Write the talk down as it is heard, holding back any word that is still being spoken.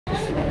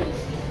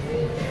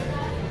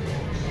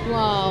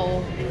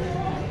Wow.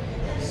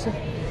 So,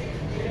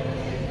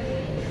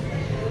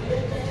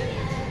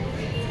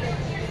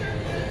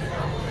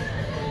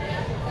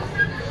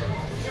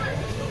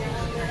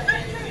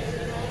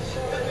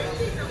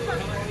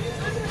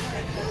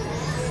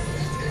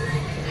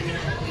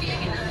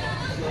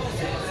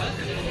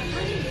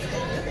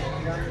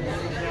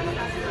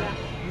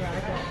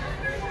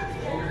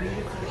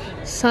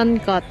 sun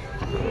cut.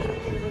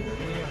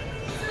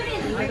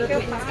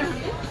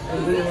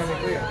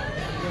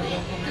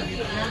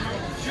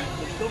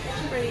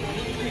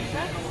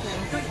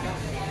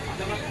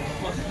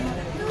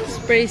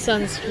 Spray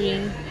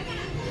sunscreen.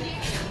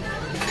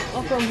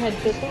 Oh, from head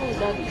to toe,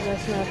 that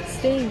does not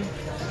stain.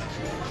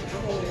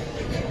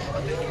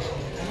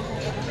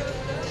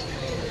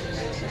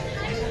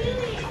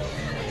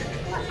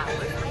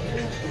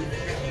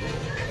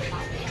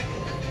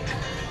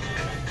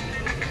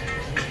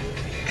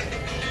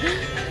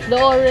 The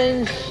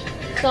orange,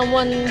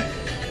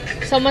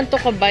 someone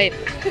took a bite.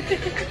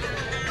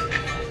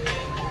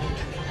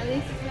 At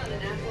least it's not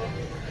an apple.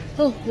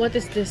 Oh, what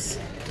is this?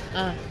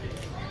 Ah.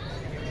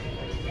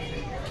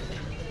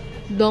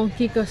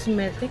 Donkey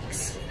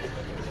Cosmetics.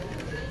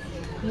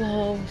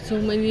 Wow, so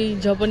many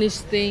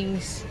Japanese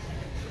things.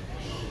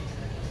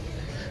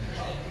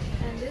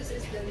 And this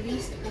is the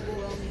least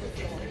overwhelming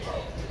floor.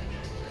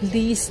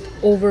 Least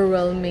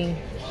overwhelming.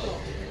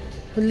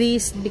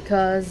 Least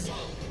because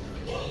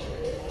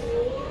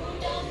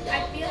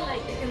I feel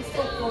like you can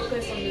still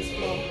focus on this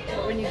floor,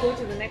 but when you go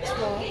to the next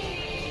floor,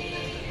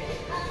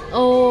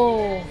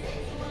 oh,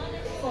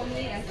 for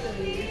me, I feel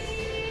this.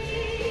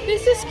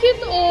 this is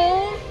cute.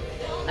 Oh,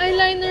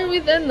 eyeliner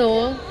with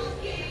ano?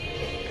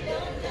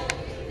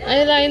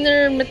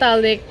 Eyeliner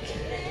metallic.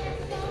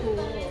 Cool.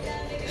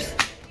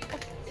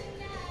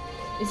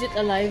 Is it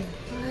alive?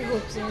 I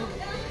hope so.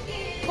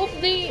 Hope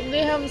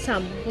they have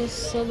samples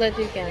so that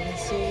you can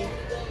see.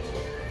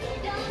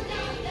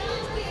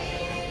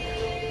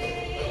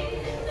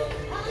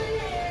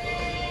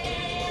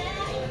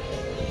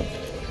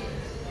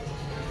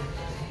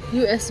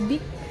 USB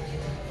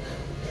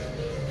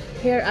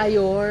hair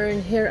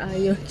iron,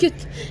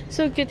 cute,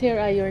 so cute hair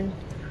iron.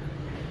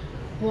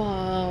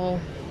 Wow.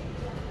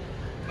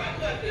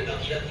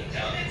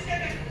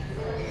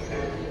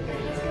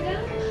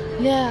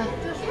 Yeah.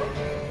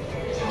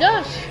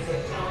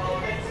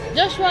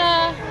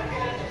 Joshua.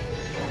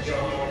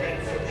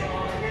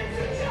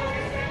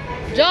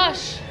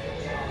 Josh.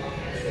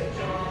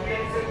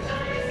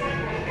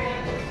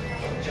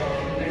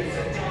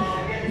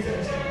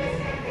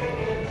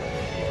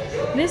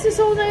 This is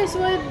so nice.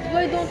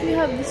 Why don't we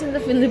have this in the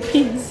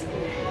Philippines?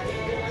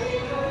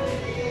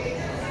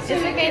 So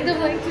It's a kind of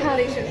like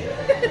population.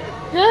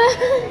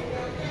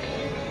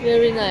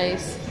 very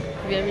nice.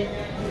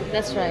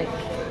 That's right.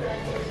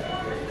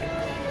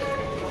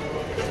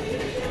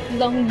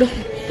 Long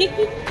donkey.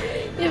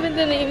 Even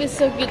the name is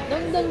so cute.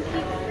 Long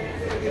donkey.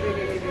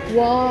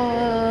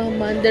 Wow,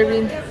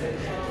 Mandarin.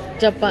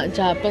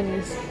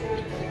 Japanese.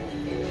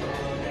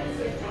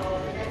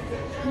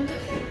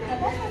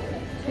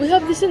 We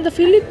have this in the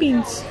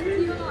Philippines.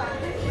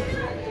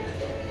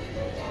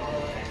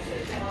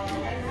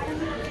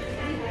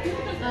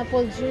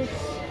 Apple juice.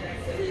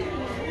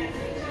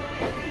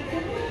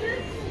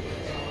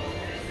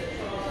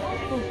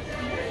 Oh.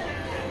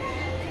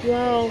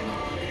 Wow.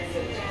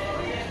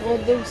 All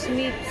those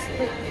meats.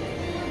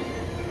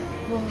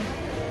 Wow.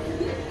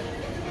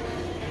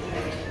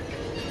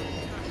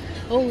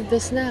 Oh, the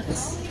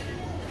snacks.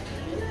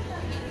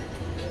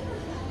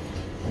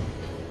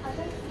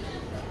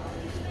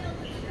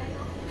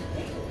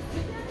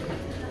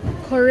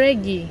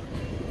 Koregi.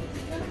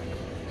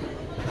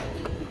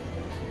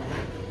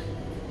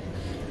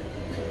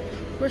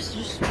 Where's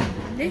just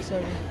oh,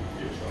 sorry.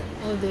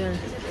 Oh, there.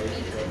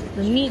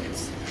 The meat.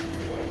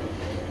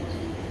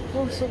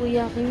 Oh,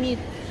 sukiyaki meat.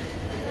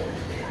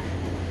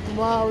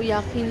 Wow,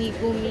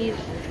 yakiniku meat.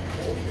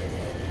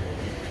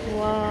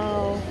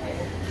 Wow.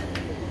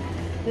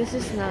 This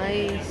is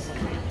nice.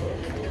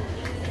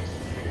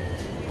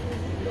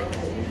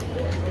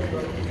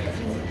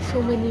 So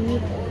many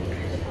meat.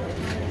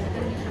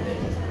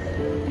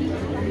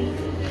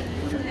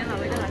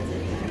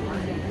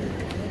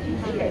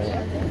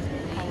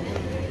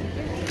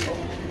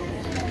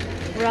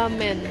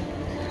 Ramen.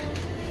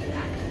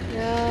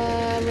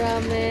 Yeah,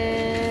 ramen.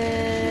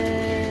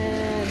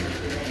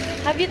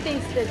 Have you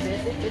tasted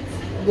this? If it's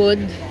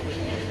good,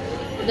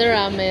 the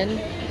ramen.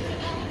 I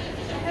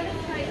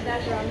haven't tried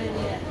that ramen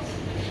yet.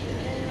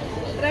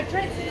 But I've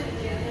tried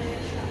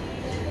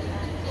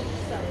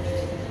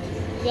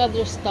The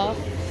other stuff.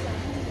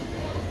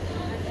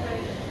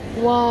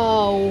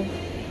 Wow.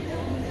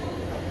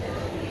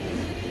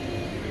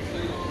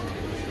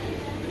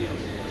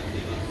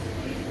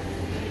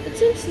 It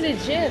seems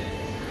legit.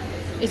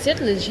 Is it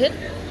legit?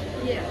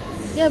 Yes.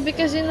 Yeah,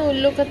 because you know,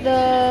 look at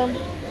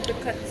the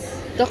cuts.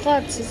 the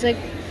cuts. It's like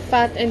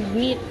fat and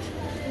meat.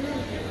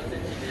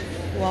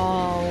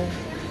 Wow.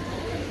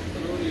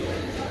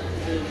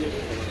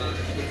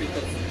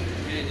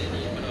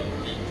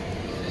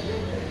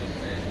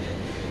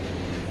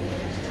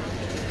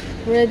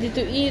 Ready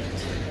to eat.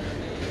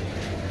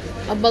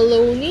 A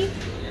bologna.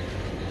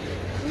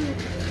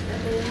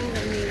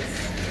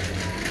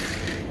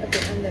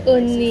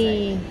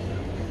 Uni.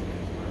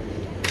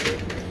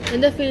 In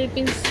the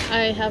Philippines,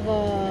 I have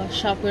a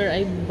shop where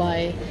I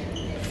buy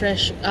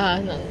fresh,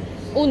 no,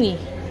 uni.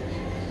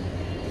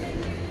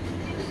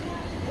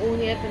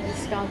 Uni at a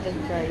discounted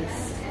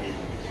price.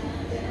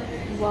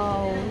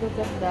 Wow, look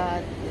at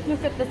that.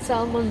 Look at that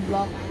salmon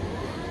block.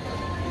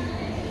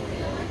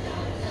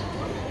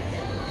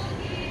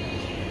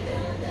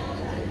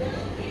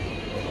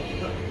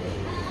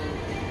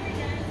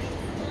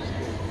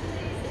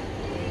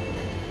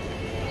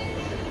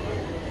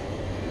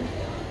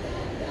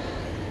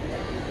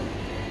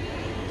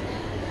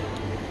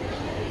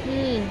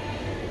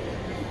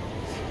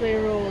 Spray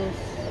rolls.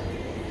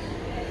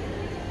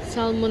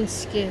 Salmon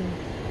skin.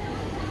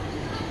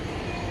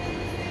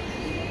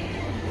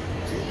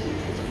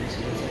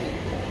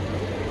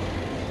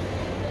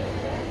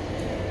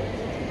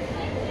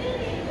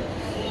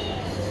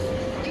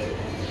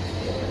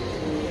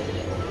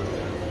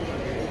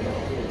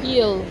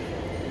 Eel.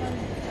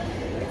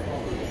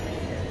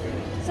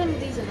 Some of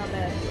these are not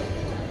bad.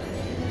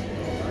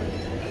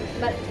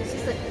 But it's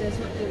just like there's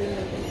not really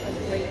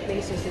a great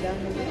place to sit down.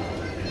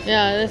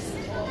 Yeah, that's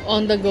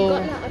on the go.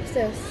 Got that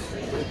upstairs.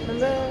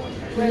 Remember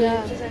where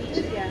Yeah. we just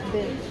entered?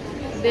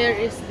 Yeah. There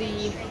is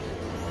the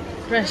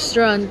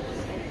restaurant.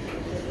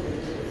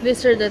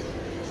 This or that.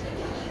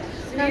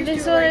 Now,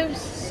 this is what I'm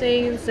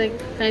saying. It's like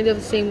kind of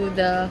the same with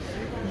the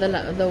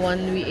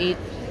one we ate.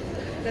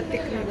 The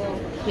thick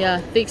noodle Yeah,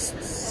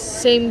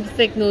 same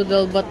thick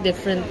noodle but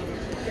different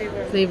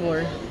flavor. flavor.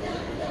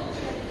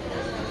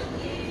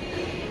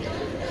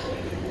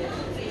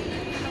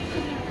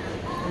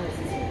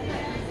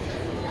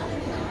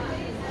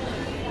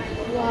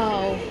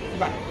 Wow.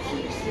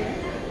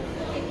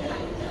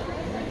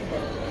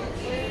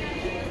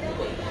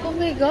 Oh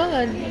my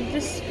god,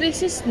 this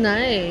place is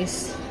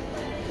nice.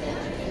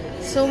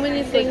 So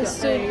many things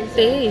to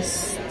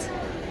taste.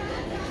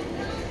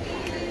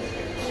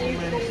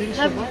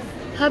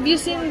 Have you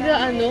seen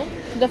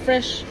the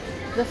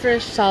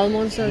fresh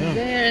salmons out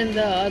there and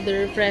the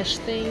other fresh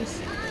things?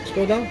 Let's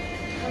go down.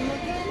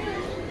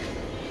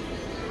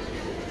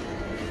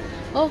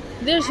 Oh,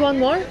 there's one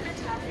more.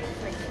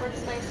 Like pork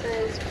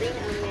slices, green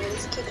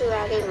onions,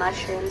 kikurage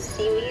mushrooms,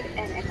 seaweed,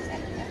 and etc.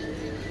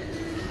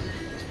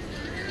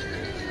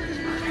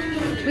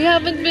 We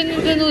haven't been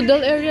in the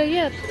noodle area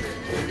yet.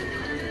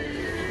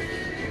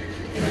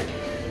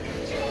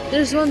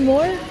 There's one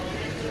more.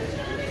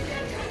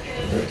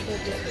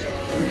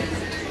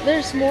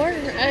 There's more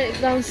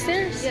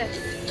downstairs. Yes.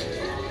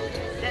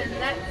 And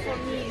that for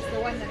me is the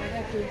one that I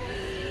have to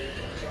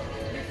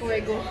before I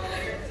go.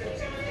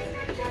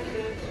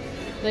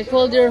 Like,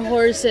 hold your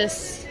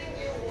horses.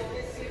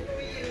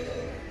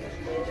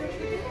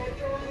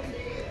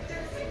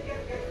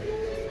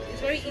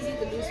 It's very easy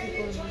to lose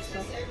people and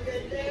stuff.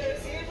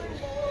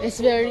 It's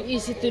very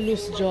easy to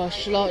lose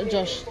Josh.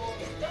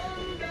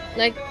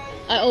 Like,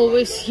 I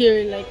always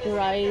hear like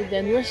Rai,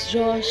 then where's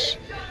Josh?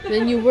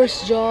 Then you,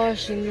 where's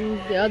Josh? And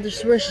the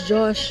others, where's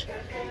Josh?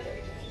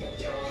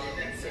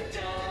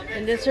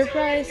 And then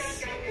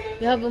surprise,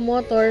 you have a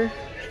motor.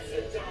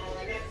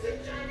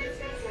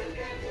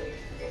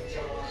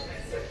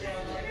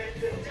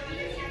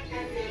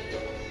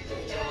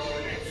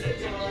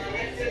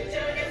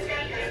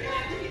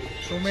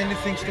 So many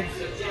things to...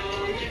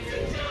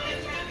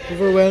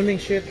 Overwhelming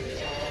shit.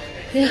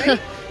 Yeah,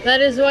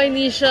 that is why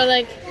Nisha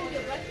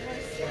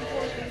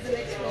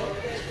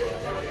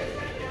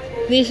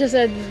Nisha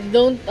said,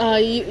 don't,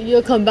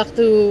 you'll come back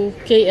to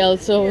KL,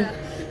 so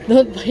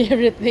don't buy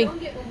everything. Don't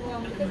get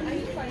overwhelmed because I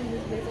find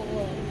this place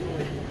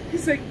overwhelming.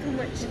 It's like too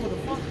much.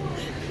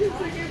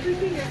 It's like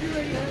everything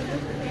everywhere you want to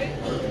look,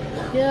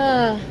 right?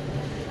 Yeah.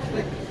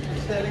 Like,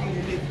 it's telling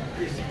you need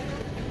this.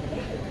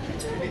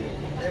 You need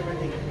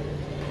everything.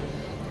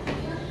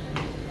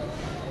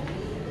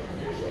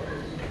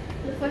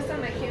 The first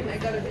time I came, I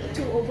got a bit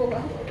too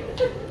overwhelmed.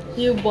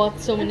 You bought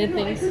so many I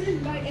things.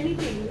 couldn't buy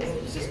anything because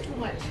it was just too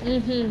much.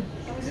 Mm-hmm.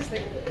 I was just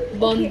like,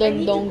 Don okay, I Don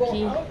need Donkey. to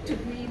go out to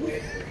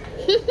breathe.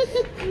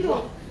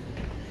 No,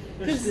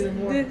 There's because still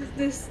more.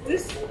 this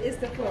is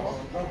the floor.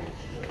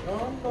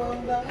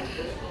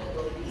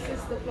 This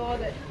is the floor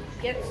that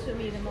gets to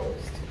me the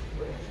most.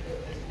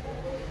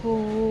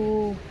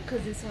 Oh,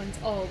 Because this one's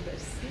all the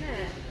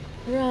snack.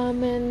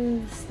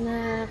 ramen,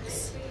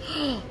 snacks.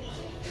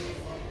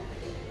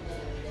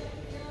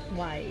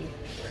 Why?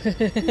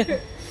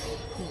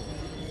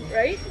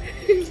 Right?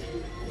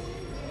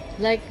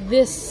 Like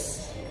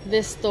this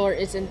store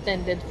is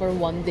intended for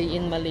one day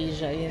in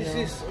Malaysia, you This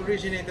know. is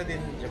originated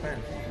in Japan.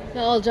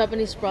 They're all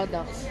Japanese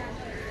products.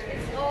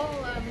 It's all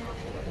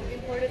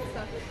imported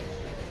stuff.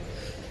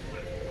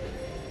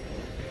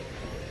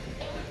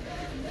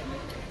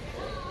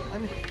 I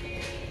mean,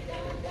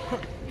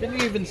 can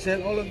you even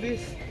sell all of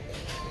this?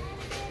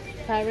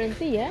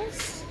 Apparently,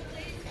 yes.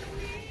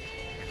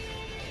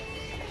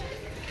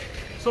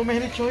 So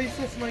many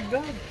choices, my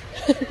god.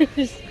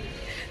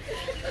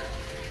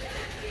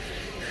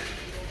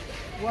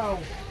 Wow.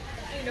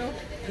 I know.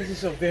 This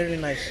is a very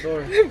nice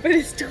store. But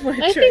it's too much,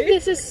 I think right?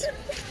 this is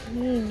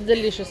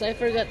delicious. I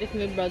forgot if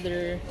my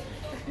brother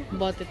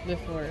bought it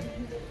before.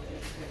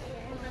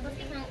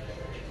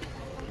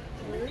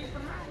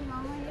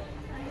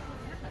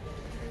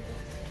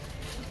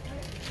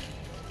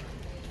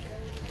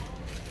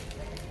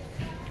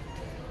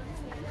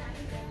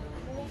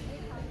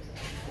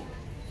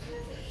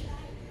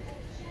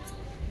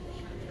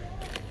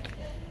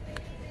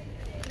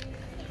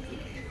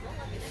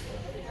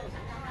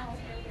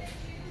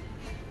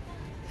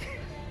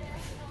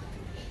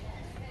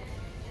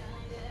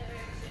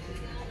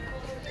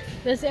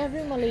 Does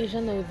every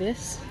Malaysian know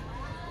this?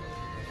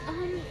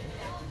 I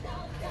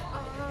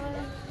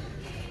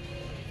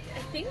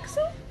think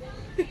so.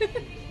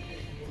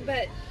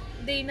 But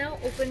they now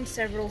open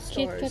several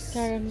Kit stores. Kat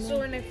caramel. So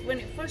when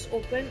it first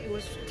opened, it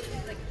was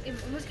like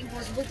almost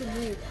impossible to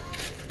move.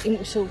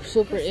 So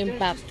super There's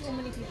impact. just too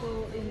many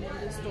people in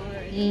the store.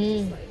 And Mm.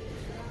 it's just like,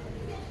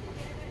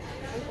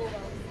 oh, wow.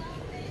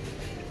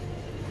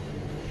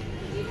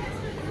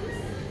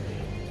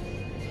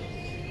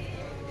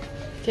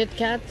 Kit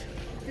Kat.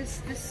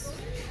 This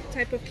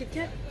type of Kit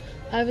Kat.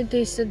 I haven't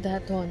tasted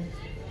that one.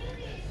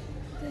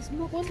 There's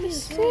more. What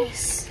is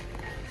this?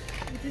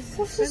 This is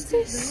What is expensive,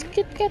 this? no?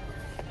 Kit Kat.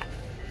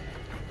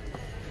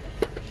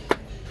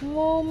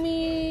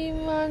 Mommy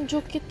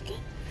Manjo Kit Kat.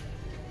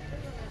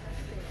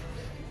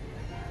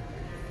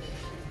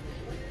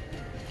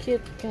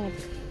 Kit Kat.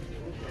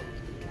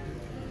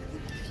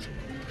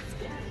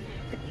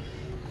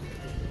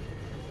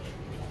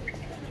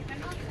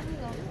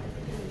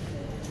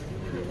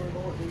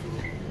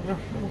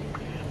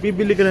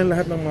 Bibili ka ng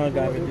lahat ng mga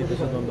gamit dito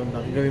sa Don Don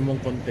Donki. Gawin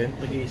mong content,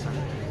 nag-iisa.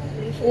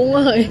 Oo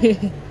nga eh.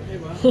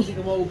 Diba? Hindi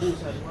ka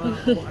maubusan.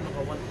 Mga ano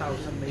ka,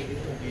 1,000 na video.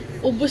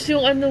 Ubus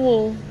yung ano mo,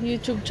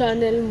 YouTube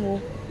channel mo.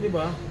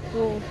 Diba?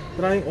 Oh.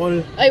 Trying all.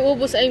 Ay,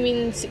 ubus, I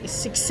mean,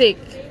 siksik.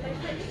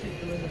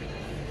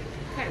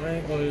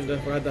 Trying all the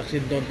products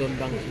in Don Don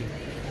Donki.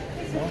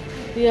 No?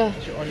 Yeah.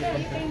 It's your only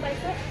content.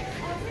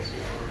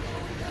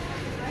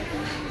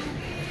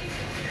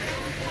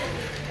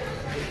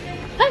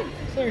 Ay!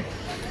 Sorry.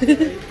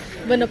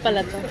 Iba na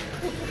pala to.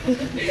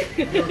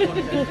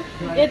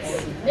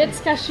 It's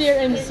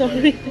cashier, I'm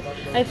sorry.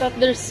 I thought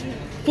there's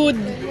food.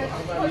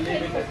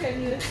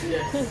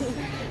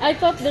 I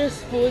thought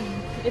there's food.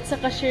 It's a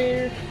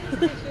cashier.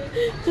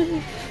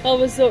 I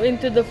was so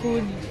into the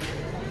food.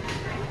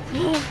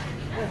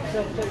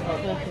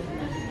 Okay.